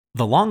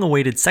The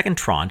long-awaited second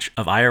tranche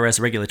of IRS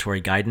regulatory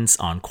guidance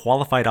on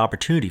qualified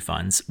opportunity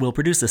funds will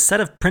produce a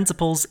set of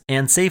principles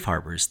and safe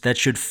harbors that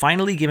should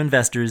finally give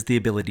investors the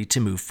ability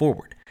to move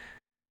forward.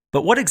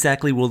 But what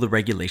exactly will the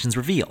regulations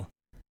reveal?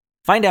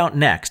 Find out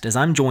next as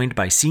I'm joined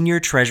by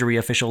Senior Treasury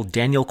official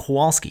Daniel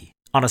Kowalski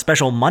on a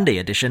special Monday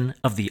edition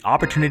of the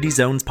Opportunity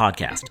Zones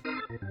podcast.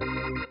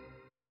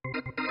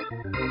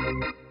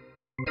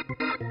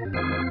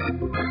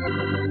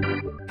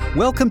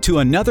 Welcome to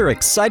another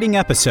exciting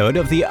episode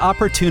of the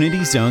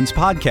Opportunity Zones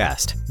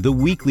podcast, the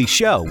weekly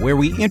show where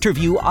we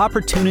interview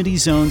Opportunity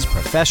Zones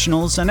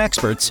professionals and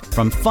experts,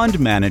 from fund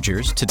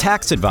managers to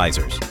tax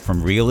advisors,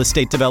 from real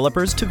estate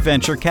developers to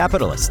venture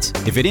capitalists.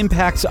 If it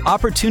impacts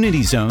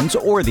Opportunity Zones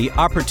or the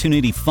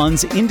opportunity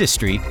funds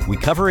industry, we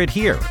cover it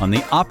here on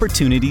the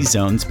Opportunity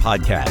Zones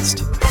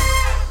podcast.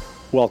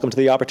 Welcome to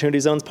the Opportunity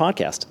Zones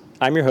podcast.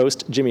 I'm your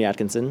host, Jimmy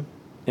Atkinson.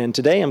 And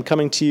today I'm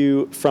coming to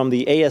you from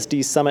the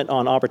ASD Summit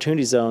on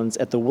Opportunity Zones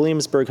at the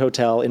Williamsburg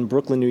Hotel in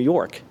Brooklyn, New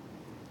York.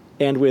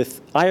 And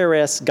with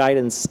IRS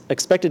guidance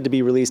expected to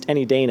be released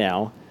any day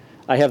now,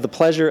 I have the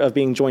pleasure of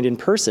being joined in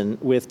person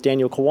with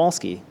Daniel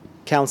Kowalski,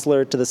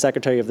 Counselor to the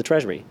Secretary of the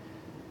Treasury.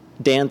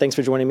 Dan, thanks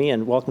for joining me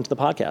and welcome to the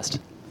podcast.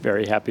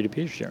 Very happy to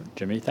be here,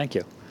 Jimmy. Thank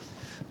you.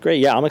 Great.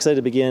 Yeah, I'm excited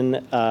to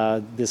begin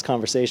this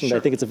conversation. Sure.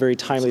 I think it's a very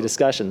timely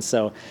discussion.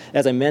 So,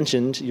 as I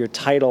mentioned, your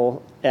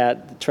title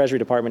at the Treasury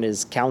Department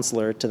is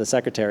Counselor to the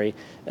Secretary.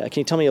 Can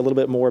you tell me a little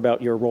bit more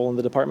about your role in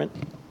the department?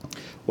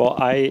 Well,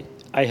 I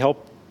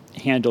help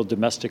handle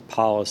domestic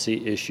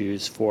policy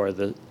issues for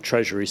the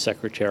Treasury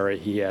Secretary.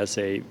 He has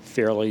a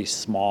fairly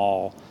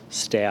small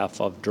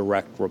staff of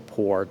direct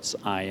reports.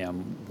 I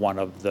am one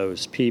of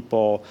those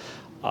people.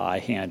 I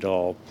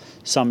handle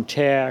some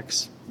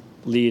tax,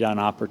 lead on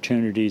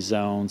opportunity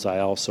zones. I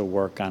also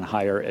work on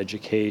higher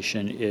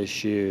education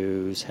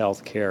issues,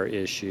 healthcare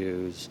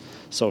issues,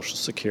 Social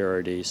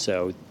Security,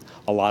 so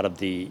a lot of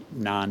the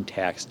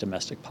non-tax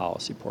domestic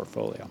policy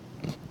portfolio.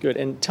 Good.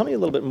 And tell me a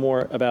little bit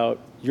more about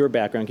your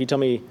background. Can you tell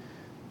me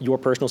your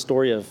personal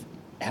story of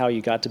how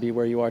you got to be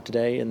where you are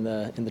today in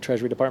the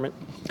Treasury Department?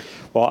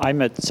 Well, I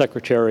met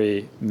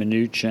Secretary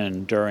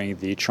Mnuchin during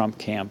the Trump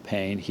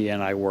campaign. He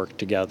and I worked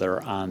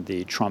together on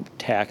the Trump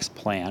tax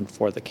plan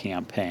for the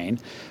campaign.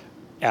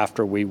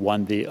 After we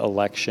won the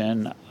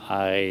election,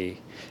 I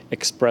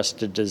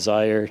expressed a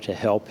desire to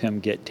help him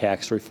get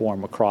tax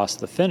reform across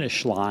the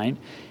finish line,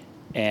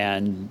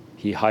 and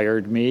he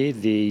hired me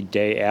the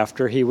day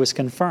after he was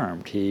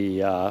confirmed.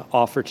 He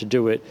offered to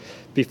do it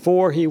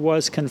before he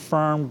was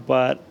confirmed,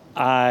 but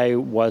I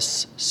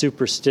was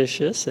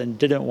superstitious and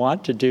didn't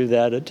want to do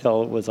that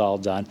until it was all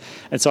done.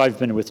 And so I've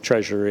been with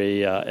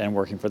Treasury and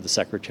working for the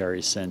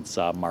Secretary since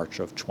March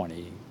of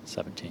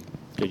 2017.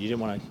 Good. You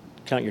didn't want to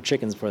count your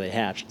chickens before they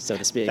hatched, so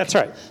to speak. That's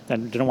right.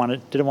 And didn't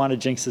want to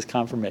jinx his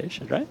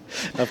confirmation, right?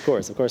 Of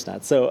course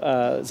not.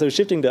 So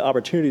shifting to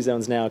opportunity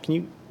zones now, can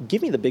you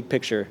give me the big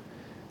picture?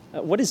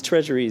 What is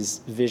Treasury's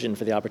vision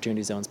for the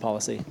opportunity zones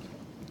policy?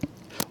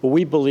 Well,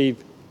 we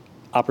believe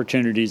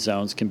opportunity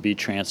zones can be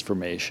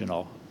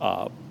transformational.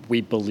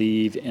 We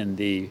believe in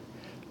the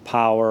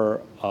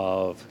power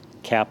of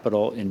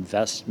capital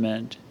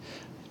investment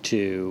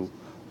to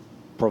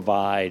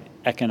provide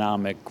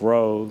economic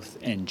growth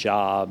and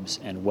jobs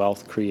and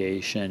wealth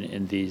creation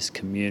in these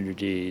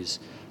communities.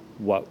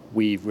 What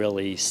we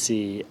really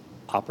see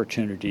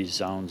opportunity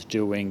zones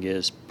doing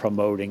is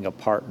promoting a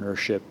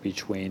partnership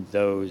between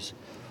those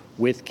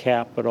with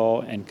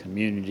capital and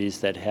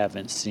communities that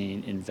haven't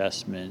seen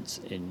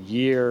investments in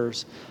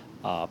years.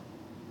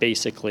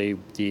 Basically,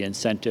 the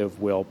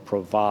incentive will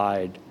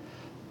provide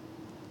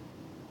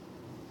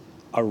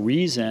a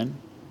reason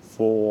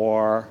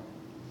for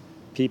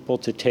people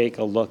to take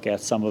a look at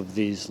some of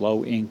these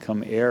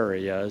low-income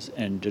areas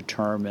and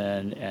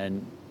determine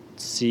and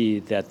see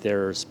that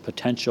there's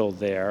potential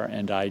there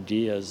and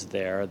ideas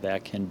there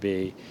that can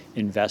be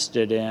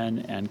invested in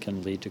and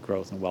can lead to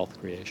growth and wealth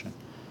creation.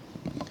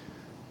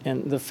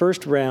 And the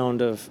first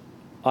round of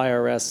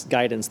IRS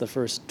guidance, the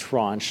first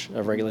tranche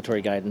of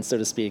regulatory guidance, so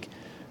to speak,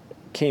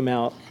 came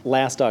out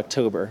last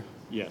October.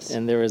 Yes.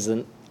 And there was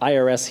an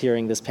IRS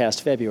hearing this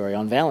past February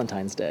on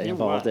Valentine's Day of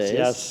all days.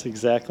 Yes,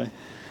 exactly.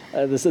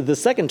 The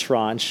second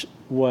tranche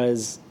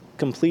was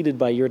completed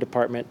by your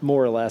department,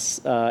 more or less,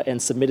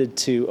 and submitted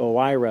to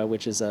OIRA,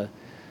 which is a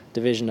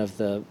division of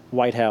the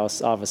White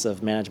House Office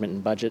of Management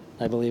and Budget,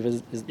 I believe.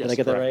 Yes, did I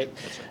get that right?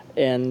 That's right?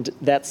 And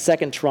that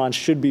second tranche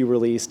should be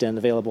released and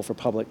available for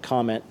public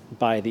comment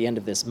by the end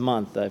of this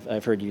month.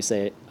 I've heard you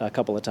say a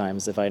couple of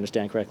times, if I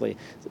understand correctly.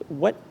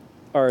 What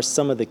are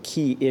some of the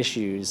key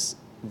issues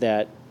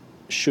that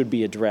should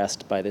be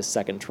addressed by this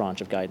second tranche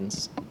of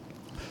guidance?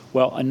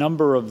 Well, a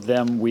number of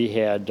them we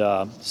had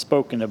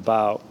spoken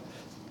about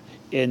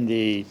in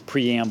the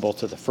preamble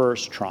to the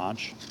first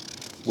tranche,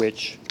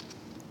 which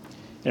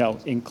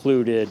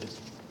included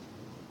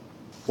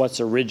what's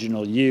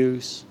original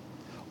use,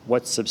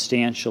 what's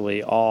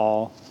substantially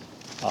all,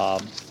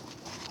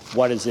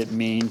 what does it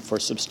mean for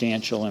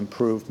substantial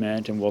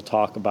improvement? And we'll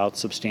talk about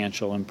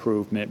substantial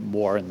improvement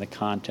more in the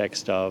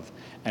context of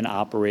an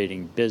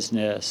operating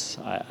business.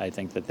 I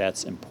think that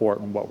that's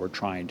important. What we're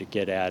trying to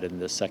get at in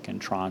the second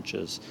tranche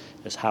is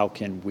how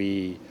can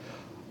we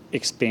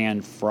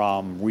expand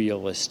from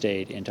real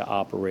estate into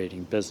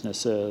operating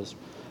businesses.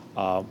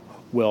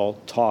 We'll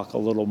talk a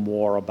little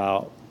more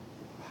about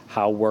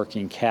how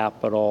working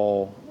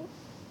capital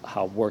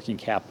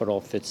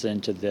fits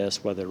into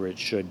this, whether it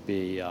should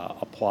be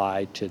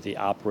applied to the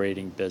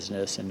operating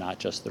business and not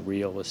just the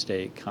real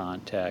estate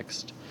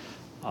context.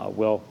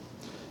 We'll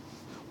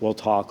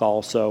talk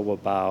also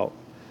about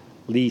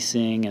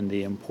leasing and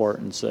the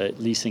importance.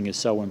 Leasing is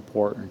so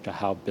important to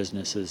how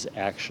businesses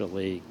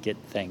actually get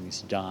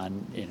things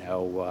done.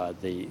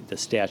 The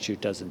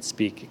statute doesn't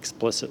speak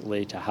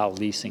explicitly to how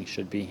leasing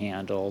should be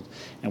handled,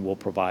 and we'll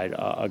provide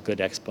a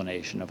good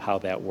explanation of how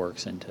that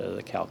works into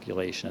the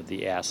calculation of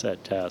the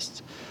asset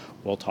tests.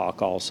 We'll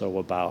talk also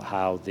about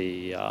how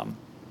the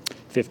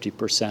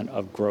 50%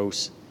 of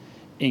gross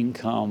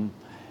income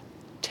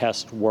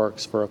test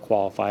works for a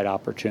qualified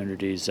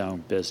opportunity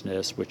zone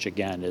business, which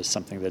again is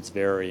something that's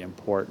very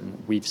important.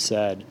 We've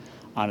said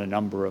on a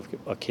number of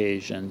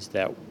occasions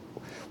that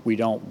we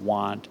don't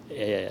want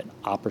an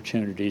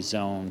opportunity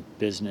zone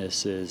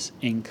business's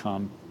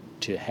income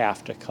to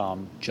have to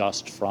come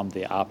just from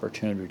the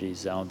opportunity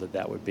zone,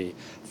 that would be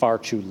far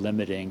too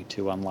limiting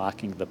to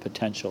unlocking the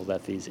potential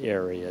that these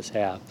areas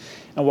have.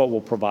 And what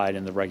we'll provide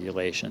in the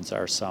regulations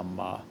are some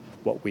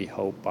what we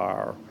hope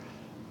are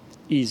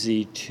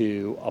easy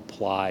to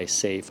apply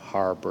safe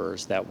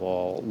harbors that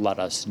will let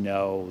us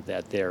know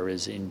that there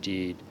is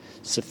indeed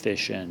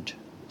sufficient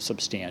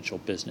substantial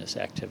business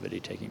activity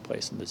taking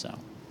place in the zone.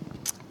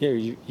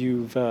 Yeah,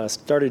 you've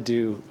started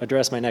to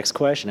address my next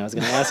question. I was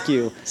going to ask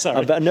you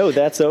Sorry. about, no,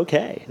 that's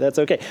okay. That's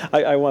okay.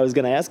 I was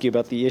going to ask you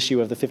about the issue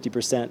of the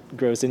 50%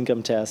 gross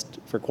income test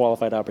for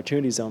qualified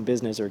opportunity zone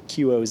business, or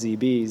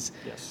QOZBs.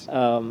 Yes.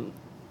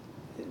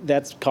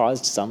 That's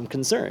caused some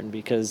concern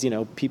because,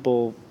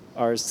 people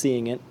are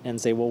seeing it and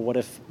say, well, what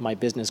if my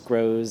business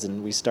grows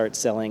and we start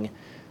selling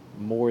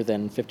more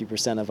than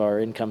 50% of our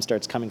income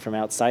starts coming from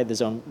outside the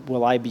zone?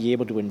 Will I be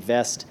able to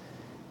invest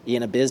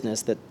in a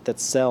business that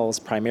sells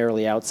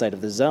primarily outside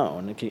of the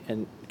zone?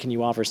 And can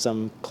you offer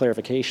some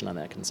clarification on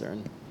that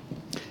concern?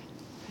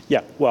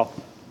 Yeah, well,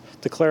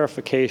 the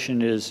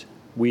clarification is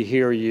we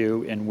hear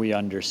you and we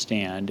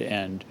understand,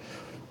 and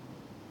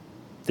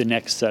the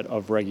next set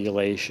of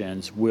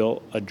regulations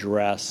will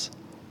address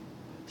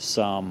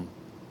some,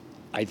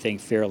 I think,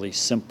 fairly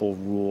simple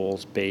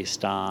rules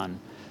based on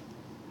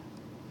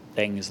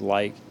things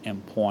like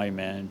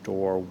employment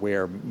or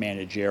where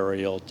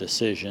managerial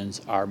decisions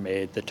are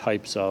made, the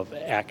types of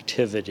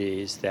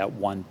activities that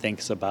one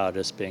thinks about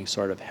as being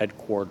sort of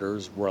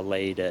headquarters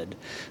related.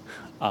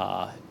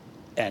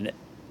 And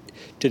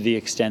to the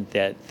extent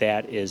that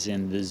that is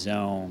in the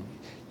zone,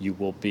 you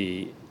will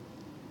be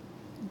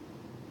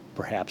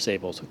perhaps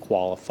able to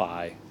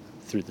qualify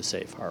through the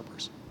safe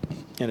harbors.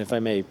 And if I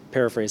may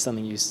paraphrase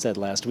something you said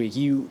last week,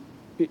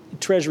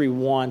 Treasury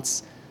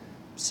wants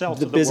Sell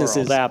the to the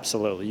businesses world,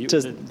 absolutely.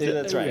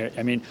 That's right.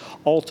 I mean,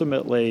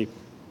 ultimately,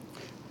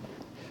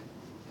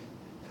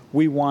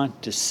 we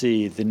want to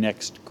see the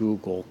next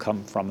Google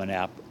come from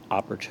an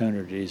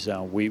opportunity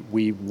zone.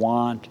 We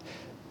want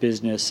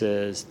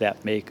businesses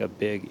that make a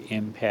big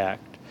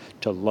impact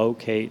to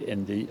locate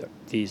in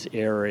these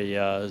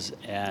areas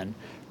and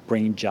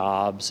bring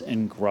jobs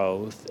and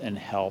growth and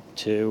help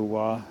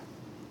to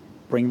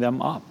bring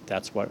them up.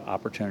 That's what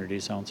opportunity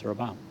zones are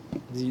about.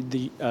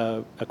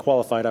 A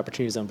qualified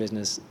opportunity zone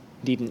business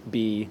needn't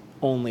be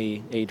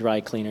only a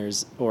dry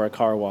cleaners or a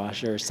car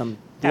wash or some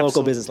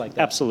local business like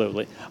that.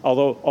 Absolutely.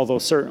 Although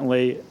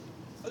certainly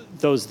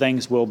those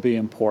things will be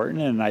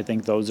important, and I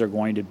think those are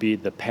going to be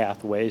the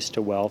pathways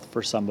to wealth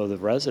for some of the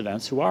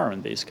residents who are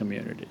in these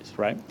communities,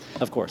 right?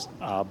 Of course.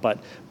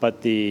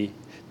 But the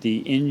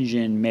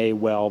engine may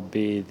well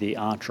be the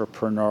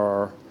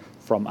entrepreneur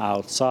from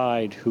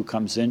outside who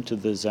comes into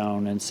the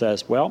zone and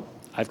says, well,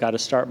 I've got to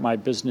start my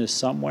business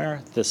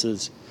somewhere. This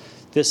is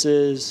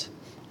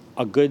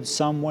a good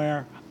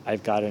somewhere.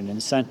 I've got an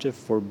incentive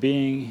for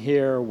being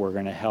here. We're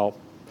going to help.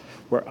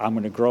 I'm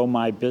going to grow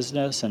my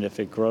business, and if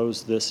it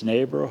grows this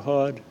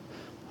neighborhood,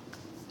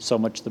 so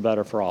much the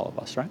better for all of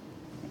us, right?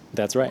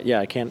 That's right. Yeah,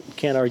 I can't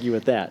argue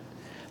with that.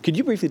 Could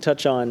you briefly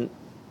touch on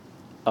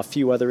a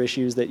few other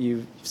issues that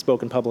you've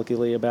spoken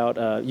publicly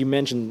about? You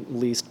mentioned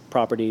leased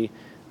property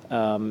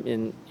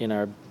in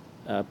our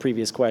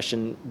previous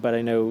question, but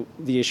I know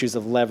the issues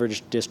of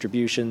leveraged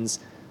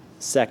distributions,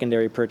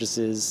 secondary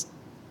purchases,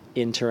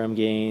 interim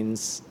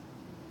gains,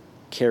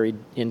 carried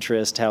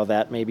interest, how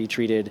that may be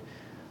treated.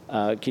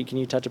 Can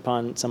you touch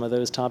upon some of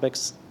those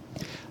topics?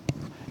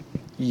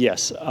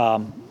 Yes.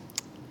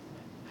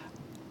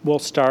 We'll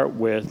start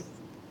with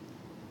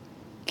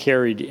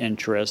carried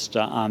interest.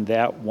 On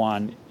that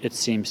one, it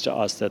seems to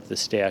us that the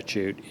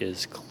statute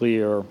is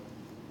clear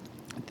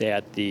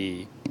that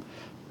the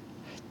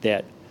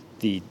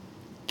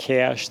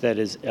cash that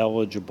is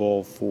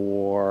eligible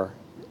for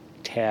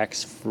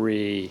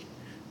tax-free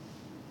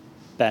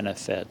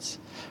benefits,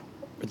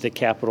 the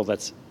capital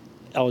that's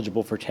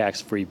eligible for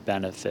tax-free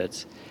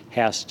benefits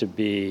has to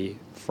be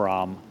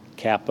from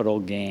capital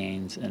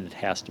gains, and it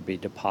has to be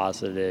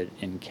deposited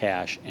in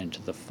cash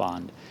into the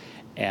fund.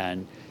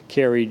 And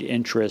carried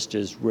interest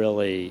is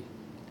really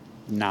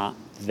not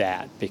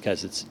that,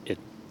 because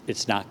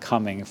it's not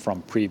coming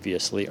from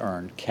previously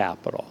earned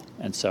capital,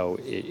 and so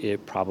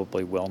it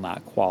probably will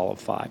not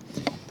qualify.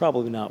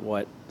 Probably not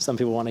what some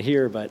people want to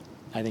hear, but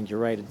I think you're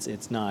right.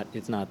 It's not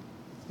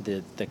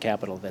the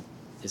capital that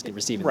is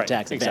receiving the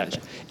tax advantage.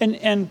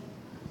 Exactly.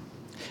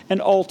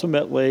 And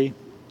ultimately,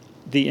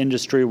 the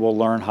industry will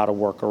learn how to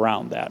work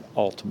around that.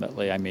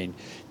 Ultimately, I mean,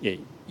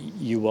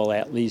 you will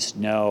at least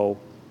know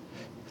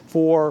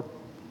for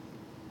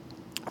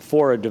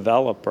a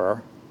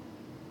developer,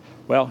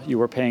 well, you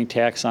were paying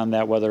tax on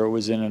that whether it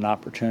was in an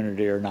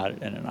opportunity or not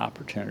in an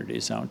opportunity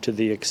zone. To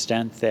the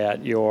extent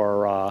that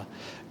you're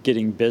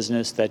getting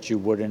business that you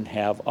wouldn't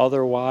have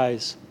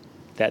otherwise,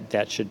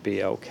 that should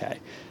be okay.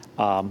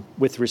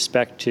 With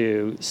respect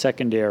to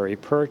secondary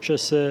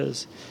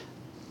purchases,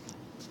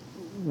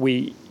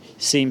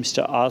 seems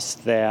to us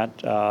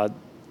that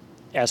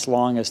as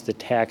long as the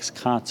tax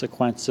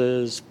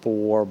consequences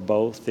for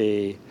both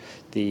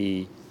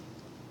the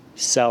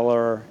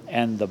seller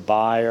and the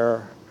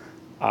buyer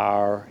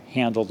are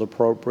handled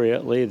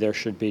appropriately, there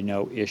should be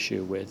no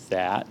issue with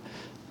that.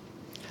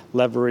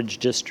 Leverage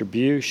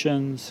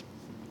distributions,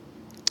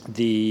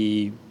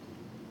 the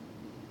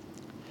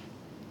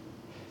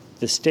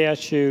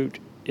statute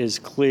is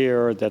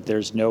clear that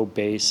there's no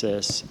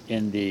basis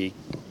in the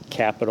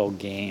capital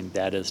gain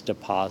that is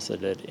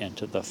deposited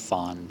into the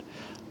fund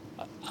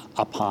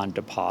upon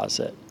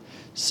deposit.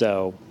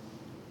 So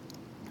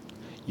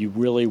you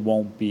really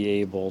won't be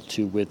able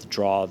to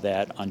withdraw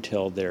that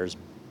until there's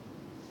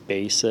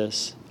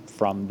basis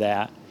from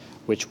that,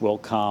 which will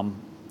come,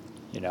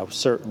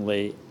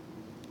 certainly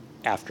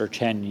after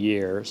 10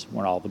 years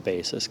when all the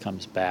basis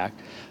comes back.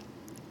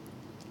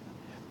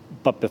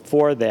 But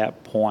before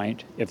that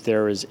point, if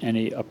there is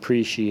any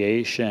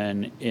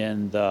appreciation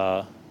in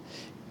the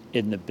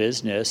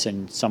business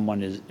and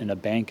someone in a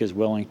bank is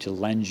willing to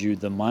lend you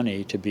the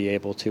money to be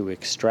able to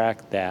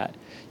extract that,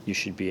 you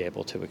should be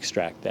able to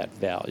extract that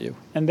value.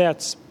 And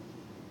that's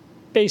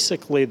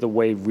basically the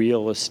way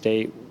real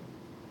estate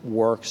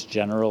works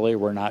generally.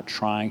 We're not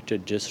trying to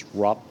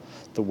disrupt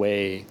the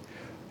way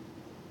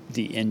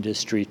the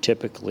industry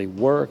typically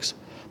works,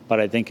 but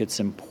I think it's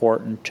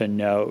important to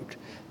note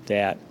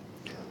that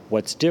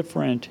what's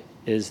different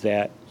is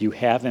that you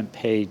haven't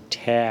paid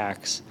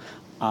tax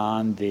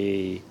on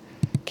the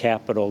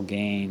capital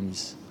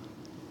gains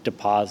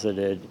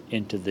deposited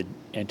into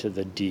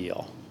the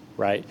deal,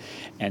 right?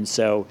 And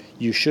so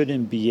you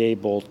shouldn't be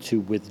able to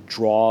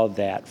withdraw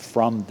that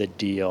from the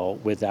deal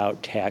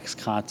without tax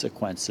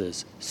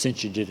consequences,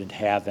 since you didn't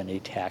have any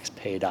tax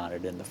paid on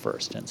it in the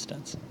first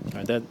instance.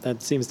 All right,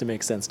 that seems to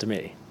make sense to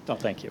me. Oh,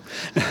 thank you.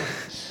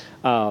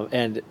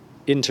 And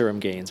interim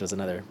gains was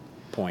another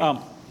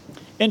point.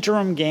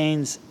 Interim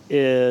gains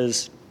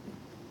it's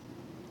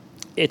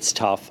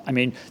tough. I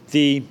mean,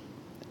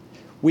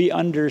 we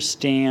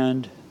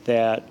understand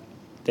that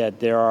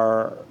there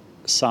are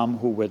some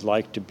who would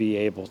like to be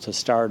able to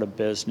start a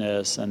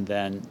business and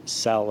then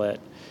sell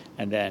it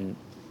and then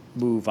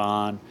move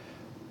on.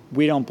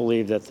 We don't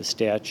believe that the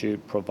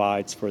statute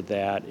provides for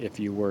that. If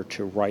you were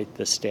to write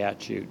the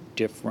statute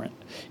different,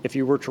 if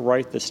you were to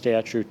write the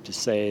statute to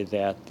say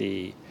that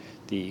the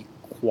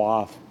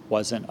QAF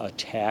wasn't a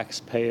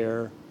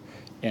taxpayer,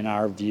 in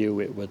our view,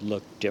 it would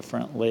look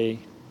differently,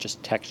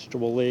 just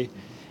textually.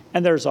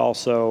 And there's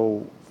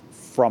also,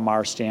 from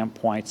our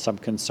standpoint, some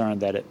concern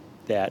that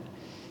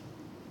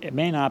it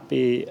may not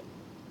be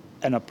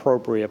an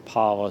appropriate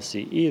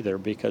policy either,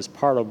 because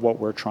part of what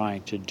we're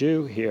trying to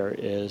do here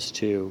is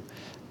to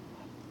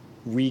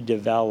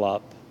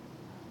redevelop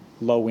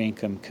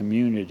low-income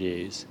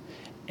communities,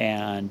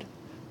 and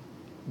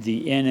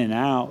the in and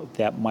out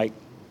that might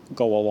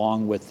go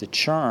along with the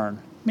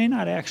churn may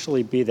not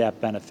actually be that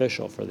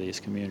beneficial for these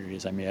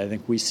communities. I mean, I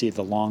think we see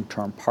the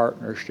long-term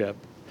partnership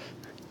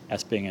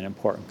as being an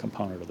important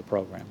component of the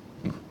program.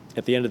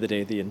 At the end of the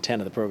day, the intent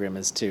of the program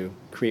is to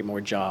create more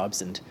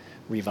jobs and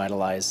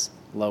revitalize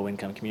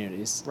low-income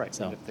communities. Right.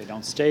 So And if they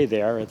don't stay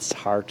there, it's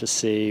hard to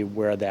see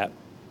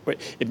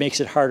it makes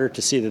it harder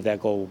to see that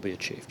goal will be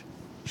achieved.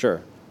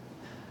 Sure.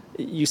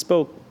 You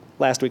spoke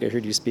last week. I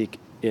heard you speak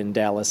in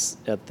Dallas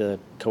at the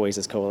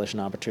Coasis Coalition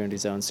Opportunity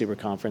Zone Super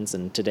Conference,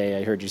 and today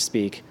I heard you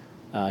speak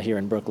here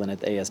in Brooklyn at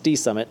the ASD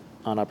Summit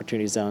on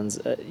Opportunity Zones.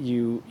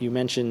 You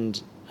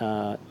mentioned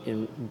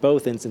in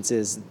both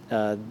instances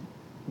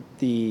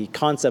the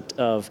concept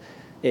of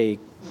a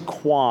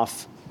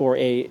QAF or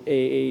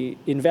a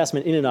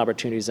investment in an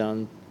opportunity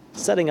zone,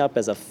 setting up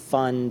as a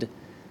fund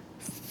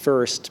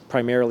first,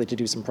 primarily to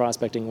do some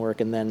prospecting work,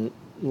 and then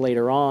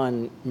later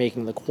on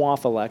making the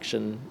QAF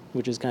election,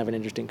 which is kind of an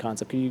interesting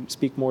concept. Could you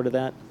speak more to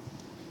that?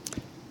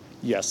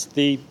 Yes,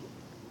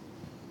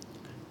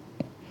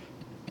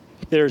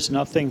 there's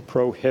nothing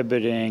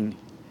prohibiting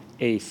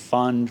a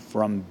fund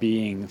from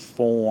being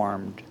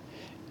formed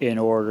in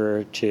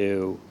order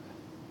to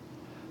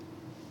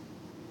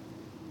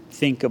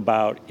think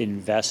about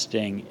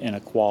investing in a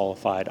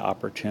qualified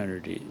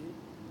opportunity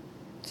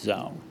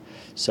zone.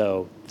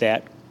 So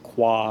that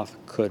QAF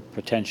could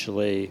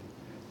potentially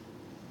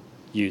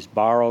use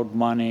borrowed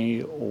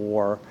money,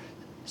 or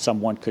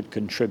someone could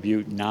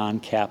contribute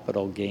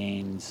non-capital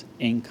gains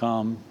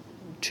income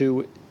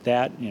to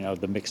that,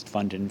 the mixed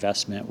fund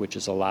investment, which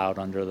is allowed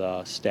under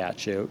the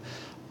statute,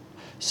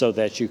 so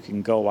that you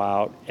can go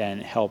out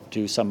and help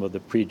do some of the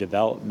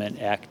pre-development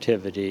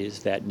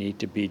activities that need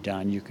to be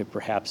done. You could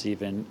perhaps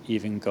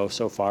even go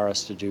so far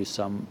as to do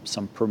some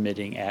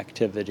permitting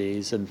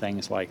activities and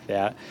things like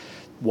that.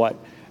 What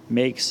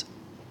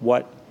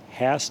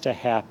has to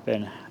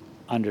happen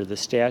under the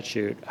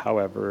statute,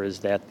 however, is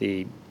that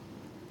the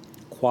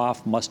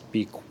QAF must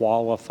be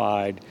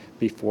qualified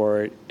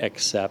before it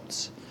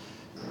accepts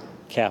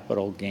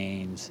capital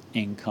gains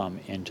income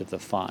into the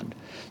fund.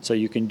 So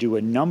you can do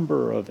a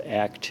number of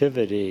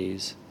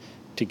activities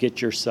to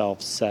get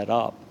yourself set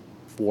up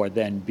for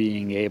then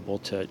being able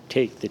to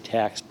take the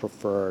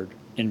tax-preferred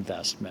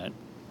investment.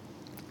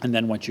 And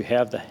then once you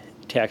have the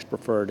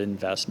tax-preferred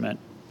investment,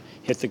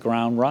 hit the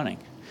ground running.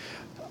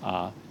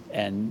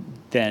 And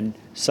then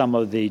some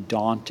of the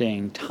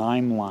daunting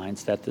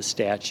timelines that the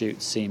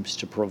statute seems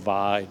to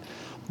provide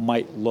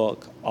might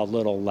look a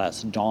little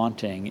less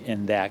daunting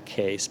in that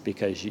case,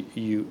 because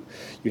you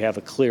have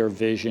a clear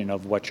vision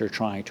of what you're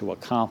trying to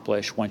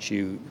accomplish once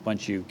you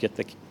get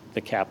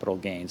the capital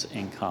gains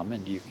income,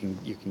 and you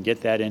can get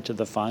that into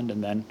the fund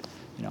and then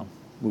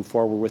move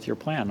forward with your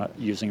plan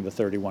using the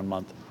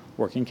 31-month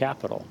working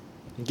capital.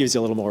 It gives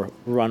you a little more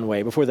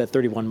runway before that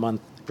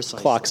 31-month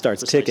clock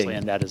starts ticking.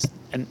 And that is,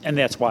 and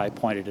that's why I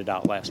pointed it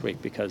out last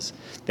week, because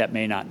that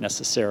may not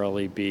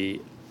necessarily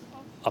be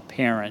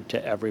apparent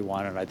to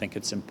everyone, and I think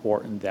it's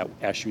important that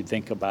as you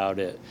think about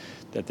it,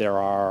 that there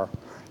are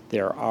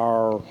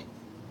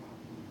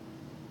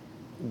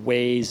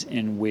ways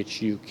in which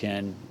you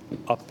can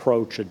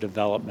approach a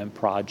development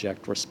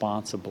project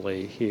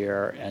responsibly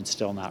here and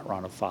still not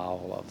run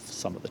afoul of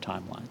some of the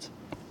timelines.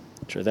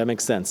 Sure, that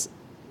makes sense.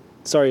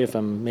 Sorry if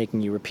I'm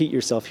making you repeat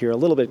yourself here a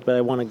little bit, but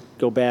I want to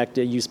go back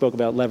to, you spoke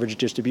about leverage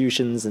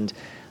distributions, and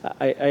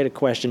I had a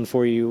question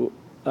for you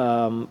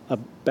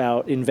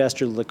about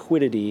investor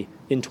liquidity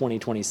in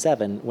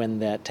 2027 when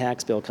that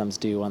tax bill comes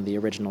due on the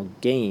original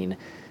gain.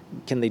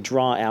 Can they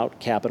draw out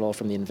capital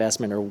from the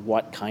investment, or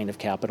what kind of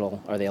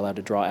capital are they allowed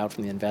to draw out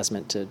from the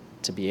investment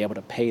to be able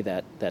to pay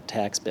that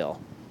tax bill?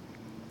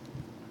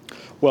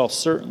 Well,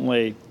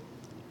 certainly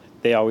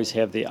they always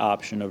have the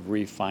option of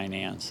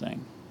refinancing,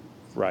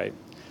 right?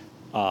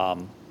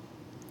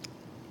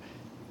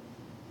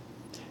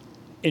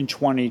 In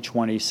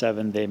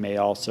 2027, they may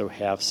also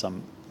have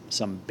some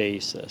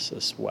basis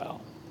as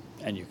well,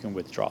 and you can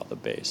withdraw the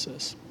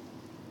basis.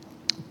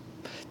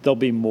 There'll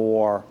be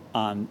more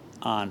on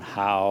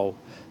how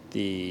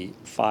the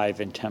 5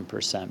 and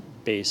 10%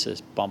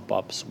 basis bump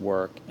ups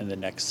work in the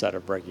next set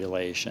of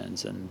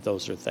regulations, and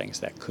those are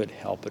things that could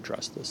help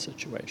address this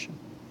situation.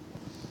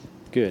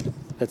 Good.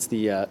 That's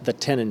the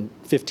 10 and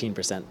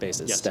 15%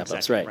 basis Yes, step-ups,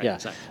 exactly, right? Yeah.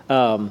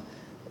 Exactly.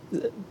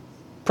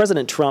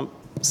 President Trump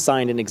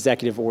signed an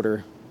executive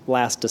order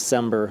last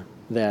December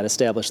that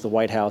established the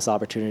White House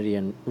Opportunity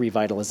and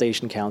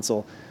Revitalization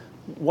Council.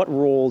 What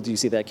role do you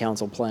see that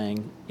council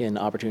playing in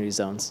opportunity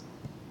zones?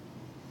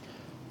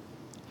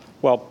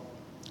 Well,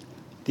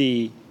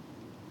 the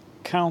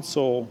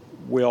council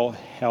will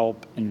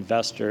help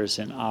investors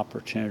in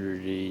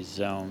opportunity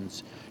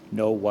zones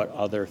know what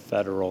other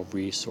federal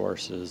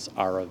resources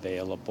are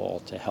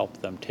available to help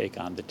them take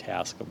on the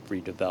task of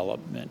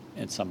redevelopment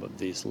in some of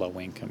these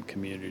low-income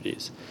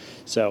communities.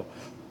 So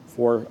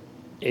for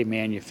a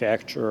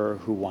manufacturer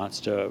who wants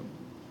to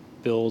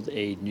build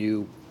a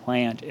new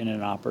plant in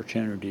an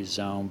opportunity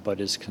zone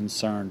but is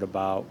concerned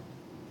about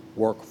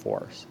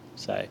workforce,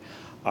 say,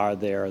 are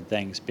there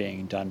things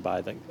being done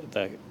by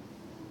the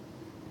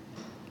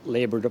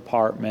Labor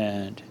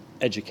Department,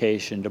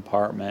 Education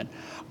Department?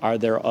 Are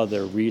there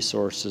other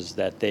resources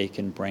that they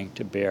can bring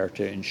to bear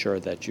to ensure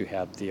that you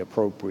have the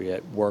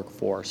appropriate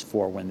workforce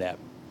for when that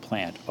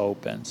plant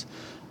opens?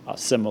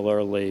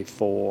 Similarly,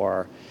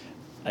 for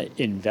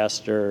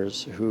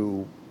investors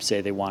who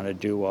say they want to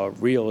do a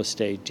real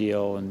estate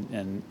deal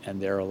and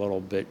they're a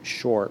little bit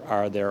short,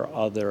 are there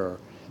other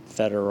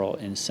federal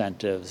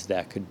incentives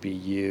that could be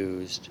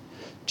used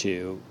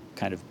to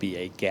kind of be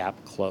a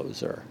gap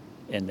closer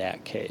in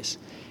that case?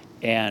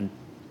 And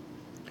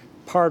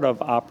part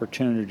of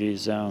opportunity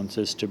zones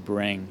is to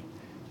bring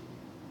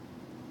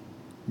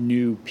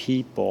new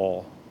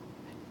people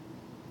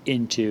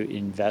into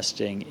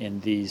investing in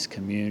these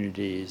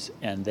communities,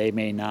 and they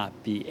may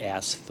not be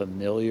as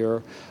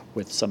familiar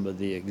with some of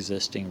the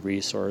existing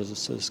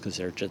resources because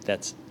they're just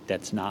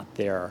that's not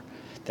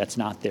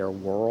their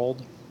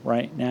world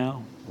right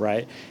now,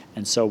 right?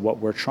 And so what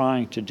we're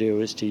trying to do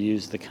is to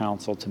use the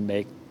council to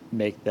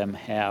make them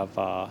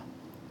have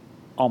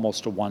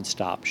almost a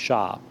one-stop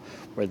shop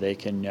where they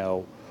can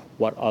know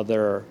what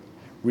other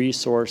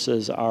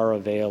resources are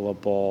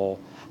available,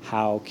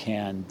 how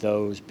can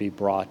those be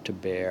brought to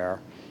bear?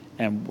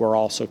 And we're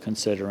also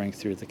considering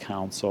through the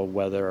council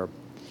whether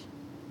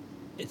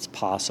it's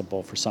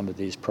possible for some of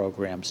these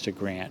programs to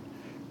grant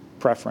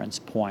preference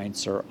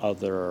points or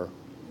other,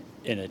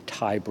 in a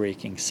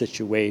tie-breaking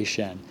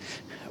situation,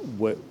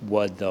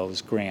 would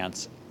those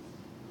grants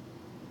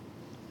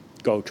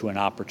go to an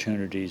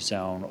opportunity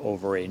zone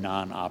over a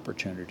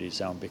non-opportunity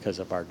zone because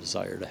of our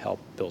desire to help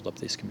build up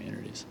these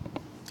communities.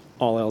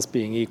 All else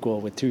being equal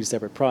with two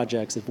separate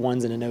projects, if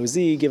one's in an OZ,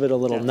 give it a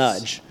little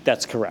nudge.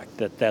 That's correct.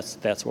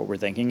 That's what we're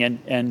thinking.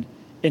 And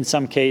in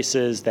some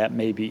cases, that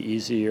may be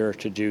easier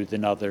to do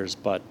than others,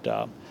 but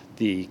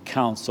the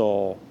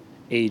council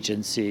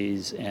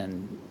agencies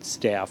and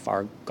staff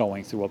are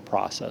going through a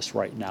process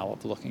right now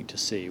of looking to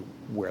see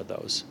where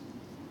those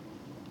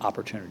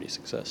opportunities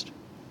exist.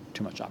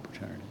 Too much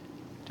opportunity.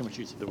 Too much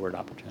use of the word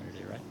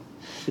opportunity, right?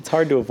 It's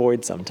hard to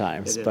avoid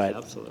sometimes, It is, but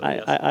absolutely, I,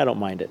 yes. I don't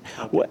mind it.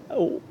 Okay.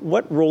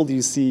 What role do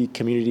you see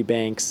community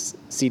banks,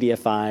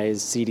 CDFIs,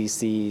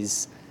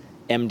 CDCs,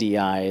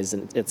 MDIs,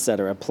 and et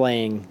cetera,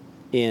 playing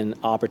in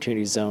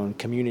Opportunity Zone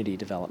community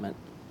development?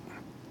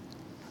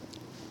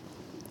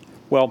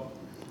 Well,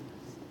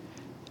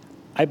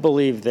 I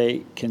believe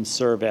they can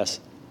serve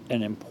as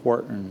an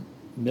important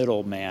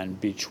middleman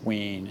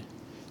between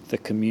the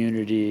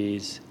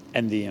communities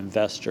and the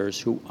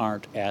investors who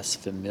aren't as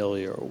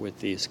familiar with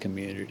these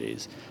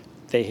communities.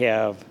 They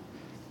have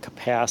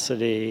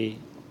capacity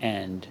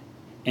and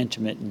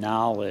intimate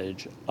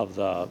knowledge of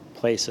the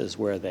places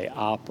where they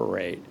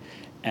operate,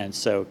 and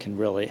so can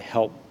really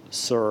help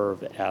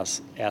serve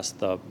as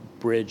the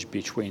bridge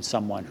between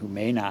someone who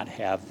may not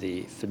have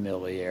the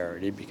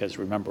familiarity, because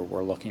remember,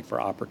 we're looking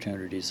for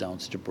opportunity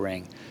zones to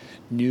bring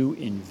new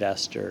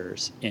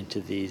investors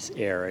into these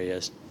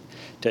areas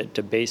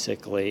to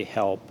basically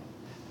help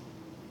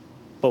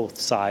both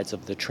sides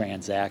of the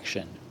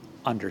transaction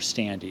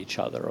understand each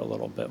other a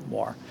little bit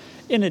more.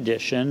 In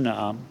addition,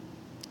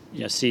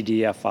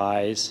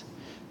 CDFIs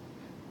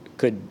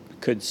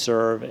could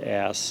serve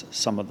as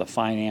some of the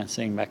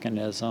financing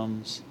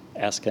mechanisms,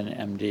 as can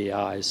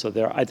MDIs.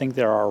 So I think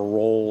there are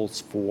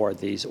roles for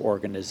these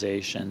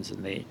organizations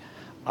in the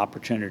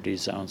Opportunity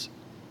Zones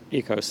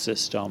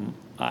ecosystem.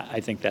 I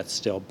think that's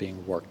still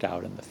being worked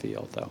out in the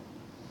field, though.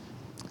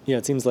 Yeah,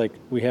 it seems like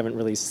we haven't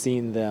really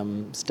seen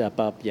them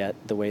step up yet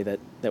the way that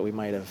we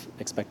might have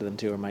expected them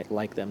to or might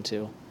like them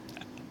to.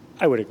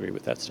 I would agree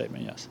with that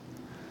statement, yes.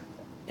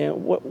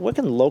 And what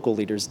can local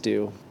leaders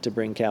do to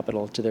bring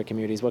capital to their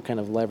communities? What kind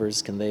of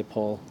levers can they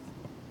pull?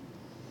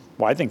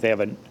 Well, I think they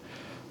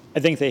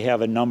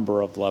have a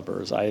number of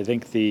levers. I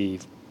think the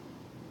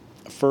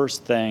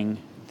first thing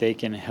they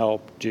can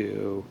help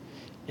do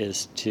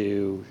is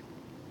to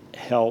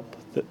help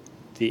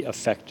the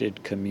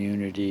affected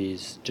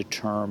communities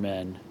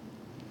determine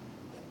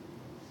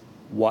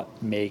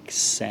what makes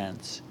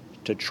sense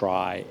to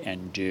try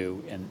and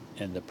do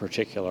in the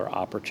particular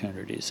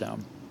opportunity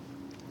zone.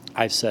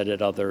 I've said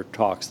at other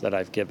talks that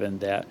I've given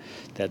that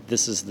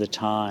this is the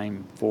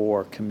time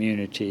for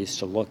communities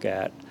to look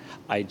at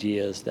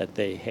ideas that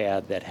they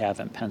had that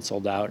haven't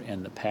penciled out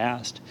in the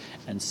past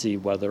and see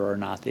whether or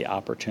not the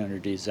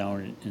opportunity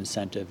zone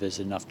incentive is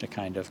enough to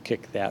kind of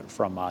kick that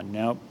from a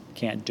nope,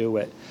 can't do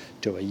it,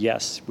 to a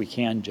yes, we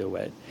can do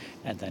it,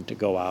 and then to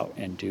go out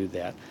and do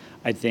that.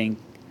 I think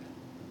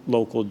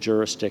local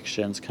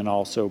jurisdictions can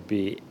also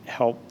be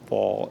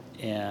helpful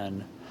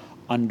in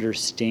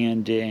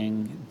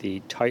understanding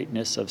the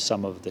tightness of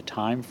some of the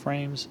time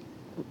frames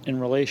in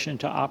relation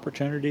to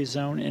opportunity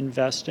zone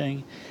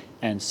investing.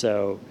 And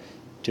so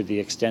to the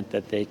extent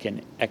that they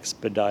can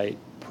expedite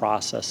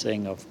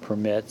processing of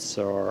permits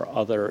or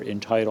other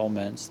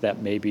entitlements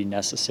that may be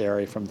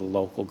necessary from the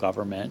local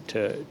government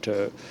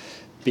to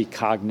be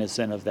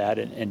cognizant of that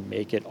and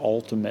make it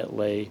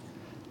ultimately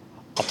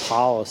a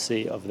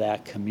policy of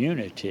that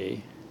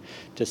community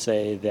to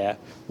say that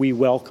we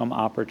welcome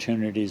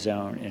opportunity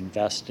zone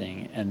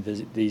investing, and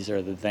these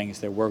are the things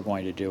that we're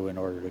going to do in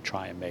order to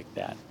try and make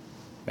that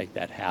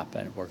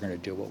happen. We're going to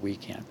do what we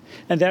can.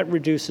 And that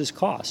reduces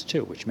costs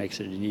too, which makes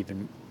it an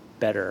even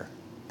better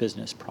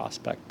business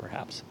prospect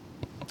perhaps.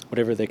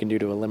 Whatever they can do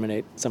to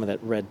eliminate some of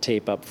that red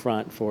tape up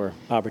front for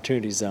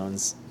opportunity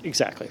zones.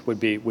 Exactly, would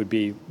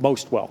be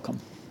most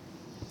welcome.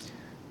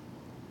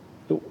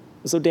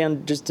 So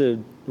Dan, just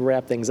to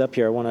wrap things up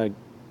here, I want to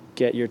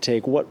get your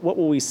take. What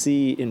will we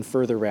see in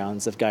further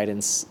rounds of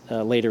guidance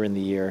later in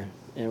the year?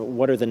 And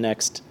what are the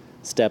next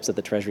steps that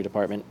the Treasury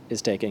Department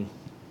is taking?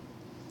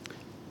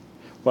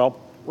 Well,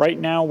 right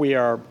now we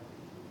are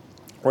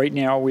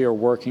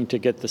working to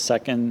get the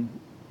second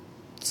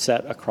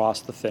set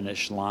across the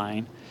finish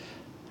line.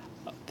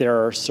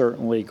 There are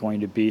certainly going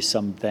to be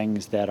some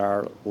things that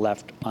are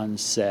left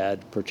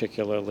unsaid,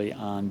 particularly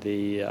on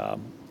the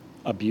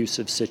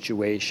abusive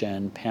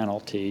situation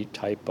penalty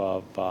type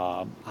of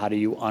how do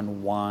you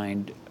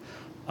unwind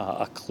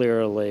a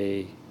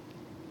clearly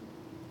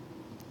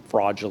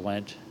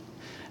fraudulent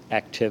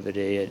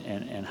activity,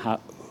 and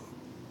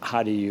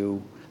how do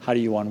you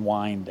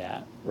unwind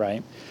that,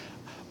 right?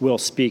 will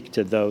speak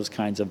to those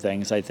kinds of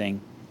things. I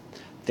think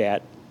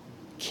that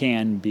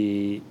can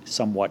be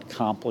somewhat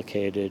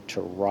complicated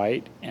to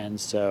write, and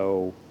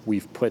so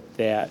we've put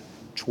that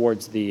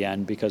towards the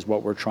end because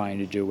what we're trying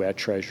to do at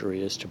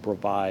Treasury is to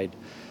provide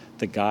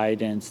the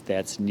guidance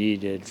that's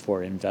needed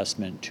for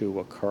investment to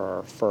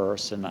occur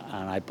first, and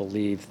I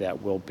believe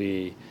that we'll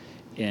be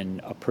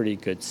in a pretty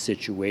good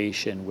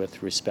situation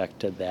with respect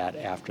to that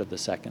after the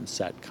second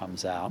set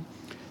comes out.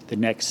 The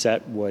next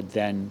set would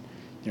then,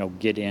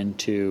 get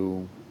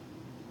into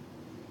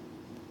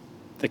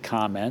the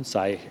comments.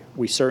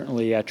 We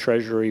certainly at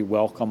Treasury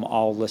welcome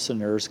all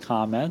listeners'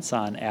 comments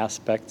on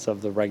aspects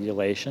of the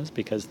regulations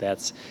because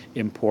that's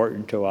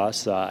important to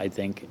us. I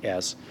think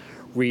as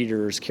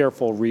readers,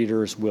 careful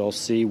readers will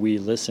see, we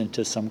listen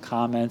to some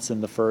comments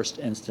in the first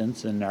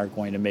instance and are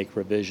going to make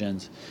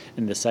revisions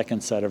in the second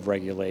set of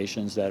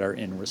regulations that are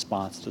in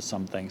response to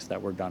some things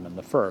that were done in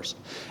the first.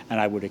 And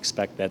I would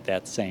expect that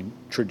that same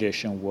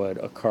tradition would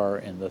occur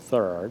in the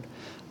third.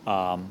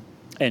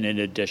 And in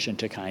addition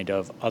to kind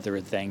of other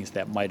things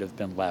that might have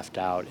been left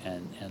out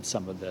and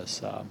some of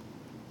this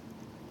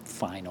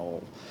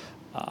final,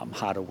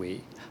 how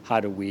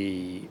do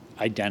we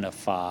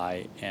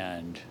identify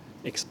and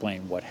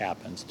explain what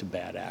happens to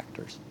bad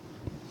actors.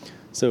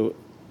 So,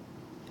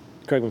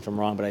 correct me if I'm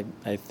wrong, but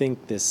I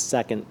think this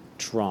second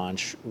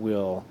tranche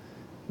will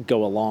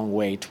go a long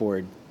way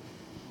toward,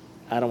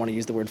 I don't want to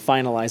use the word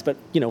finalize, but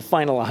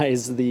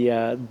finalize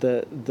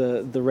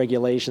the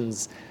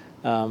regulations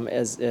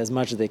as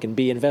much as they can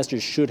be.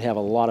 Investors should have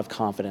a lot of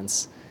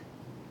confidence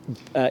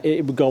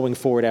going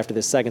forward after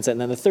this second set,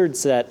 and then the third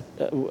set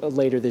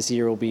later this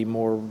year will be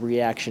more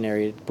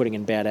reactionary, putting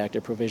in bad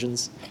actor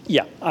provisions.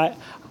 Yeah,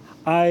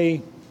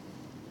 I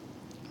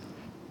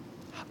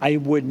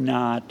would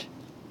not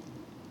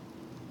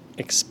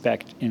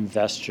expect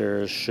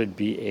investors should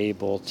be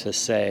able to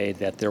say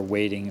that they're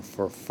waiting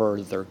for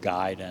further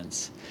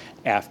guidance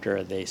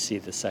after they see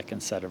the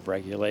second set of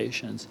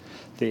regulations.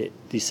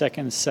 The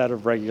second set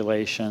of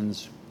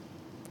regulations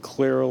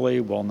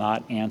clearly will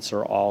not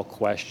answer all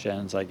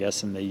questions. I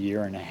guess in the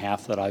year and a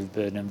half that I've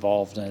been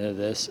involved in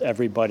this,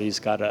 everybody's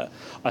got a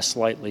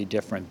slightly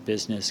different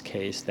business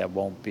case that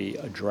won't be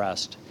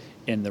addressed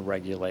in the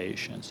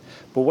regulations.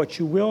 But what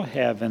you will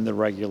have in the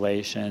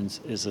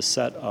regulations is a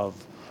set of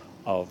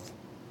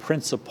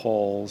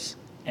principles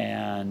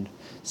and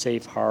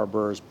safe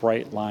harbors,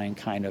 bright line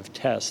kind of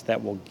tests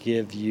that will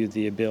give you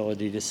the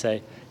ability to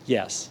say,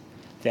 yes,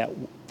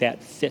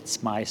 that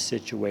fits my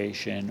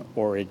situation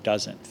or it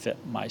doesn't fit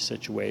my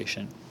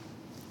situation.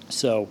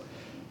 So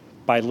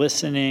by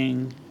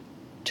listening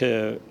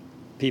to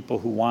people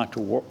who want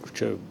to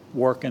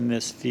work in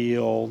this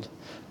field,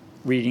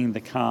 reading the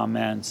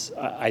comments,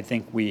 I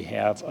think we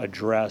have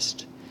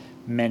addressed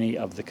many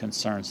of the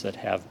concerns that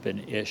have been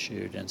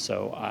issued, and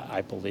so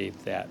I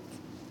believe that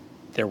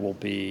there will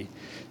be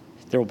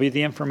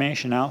the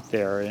information out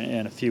there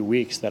in a few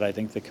weeks that I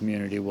think the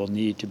community will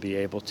need to be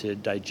able to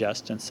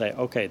digest and say,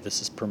 okay, this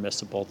is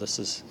permissible.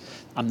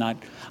 I'm not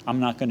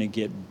going to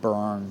get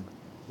burned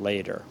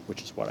later,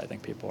 which is what I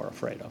think people are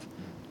afraid of.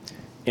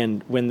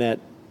 And when that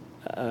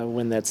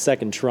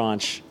second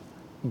tranche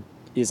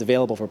is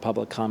available for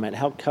public comment,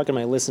 how can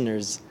my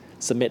listeners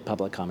submit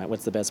public comment?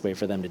 What's the best way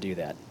for them to do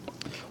that?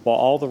 Well,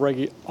 all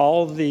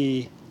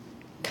the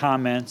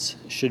comments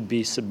should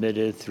be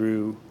submitted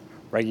through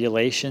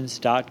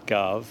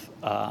regulations.gov.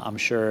 I'm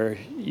sure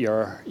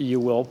you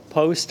will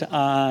post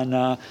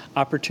on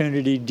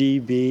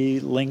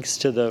OpportunityDB links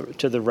to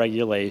the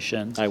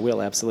regulations. I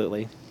will,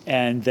 absolutely.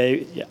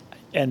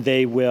 And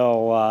they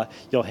will,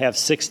 you'll have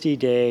 60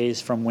 days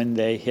from when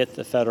they hit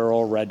the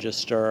Federal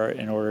Register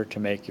in order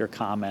to make your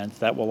comments.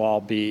 That will all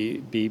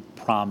be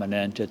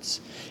prominent.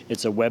 It's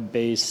a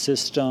web-based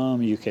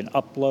system. You can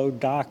upload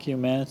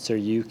documents or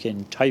you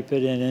can type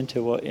it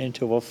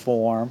into a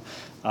form.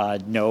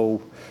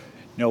 No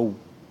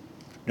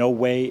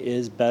way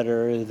is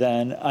better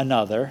than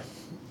another,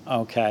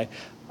 okay?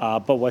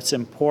 But what's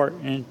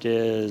important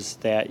is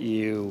that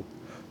you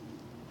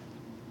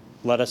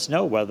let us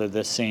know whether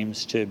this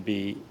seems to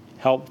be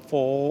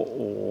helpful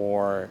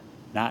or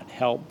not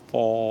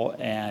helpful,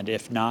 and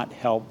if not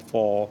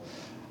helpful,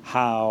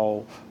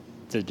 how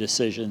the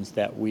decisions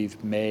that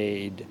we've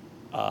made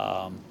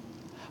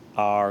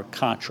are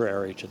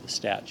contrary to the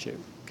statute.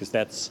 Because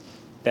that's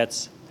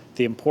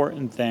the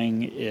important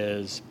thing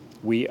is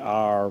we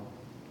are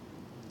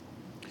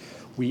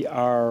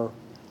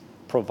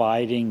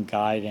providing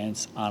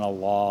guidance on a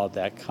law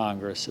that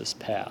Congress has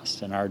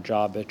passed, and our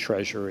job at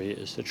Treasury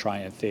is to try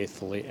and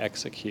faithfully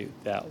execute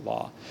that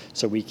law.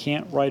 So we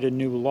can't write a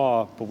new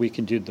law, but we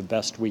can do the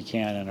best we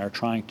can and are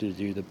trying to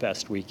do the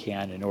best we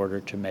can in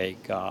order to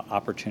make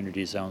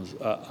Opportunity Zones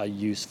a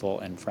useful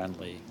and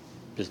friendly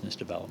business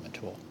development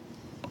tool.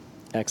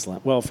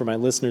 Excellent. Well, for my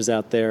listeners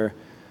out there,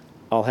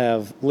 I'll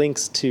have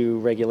links to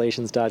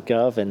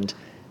regulations.gov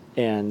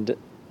and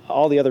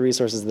all the other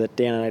resources that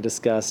Dan and I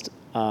discussed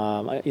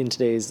in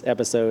today's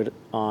episode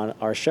on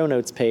our show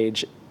notes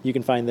page. You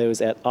can find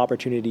those at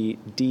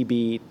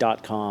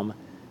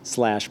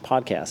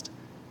opportunitydb.com/podcast.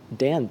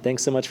 Dan,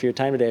 thanks so much for your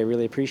time today. I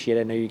really appreciate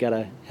it. I know you got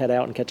to head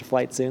out and catch a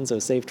flight soon, so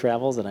safe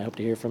travels, and I hope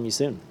to hear from you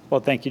soon. Well,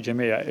 thank you,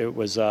 Jimmy. It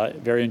was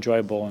very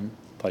enjoyable and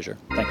pleasure.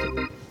 Thank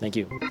you. Thank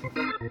you.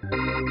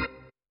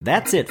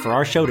 That's it for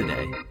our show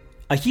today.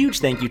 A huge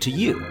thank you to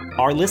you,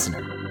 our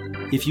listener.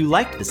 If you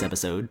liked this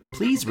episode,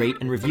 please rate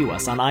and review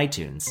us on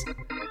iTunes.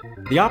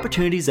 The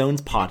Opportunity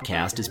Zones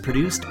podcast is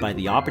produced by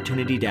the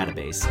Opportunity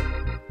Database.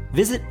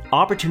 Visit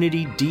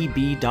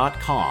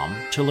OpportunityDB.com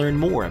to learn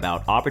more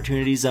about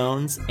Opportunity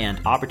Zones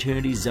and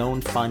Opportunity Zone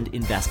Fund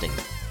investing.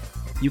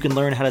 You can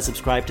learn how to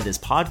subscribe to this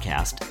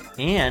podcast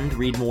and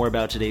read more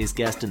about today's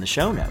guest in the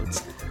show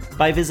notes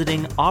by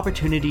visiting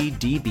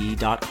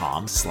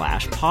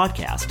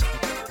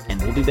OpportunityDB.com/podcast.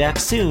 And we'll be back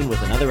soon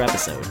with another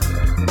episode.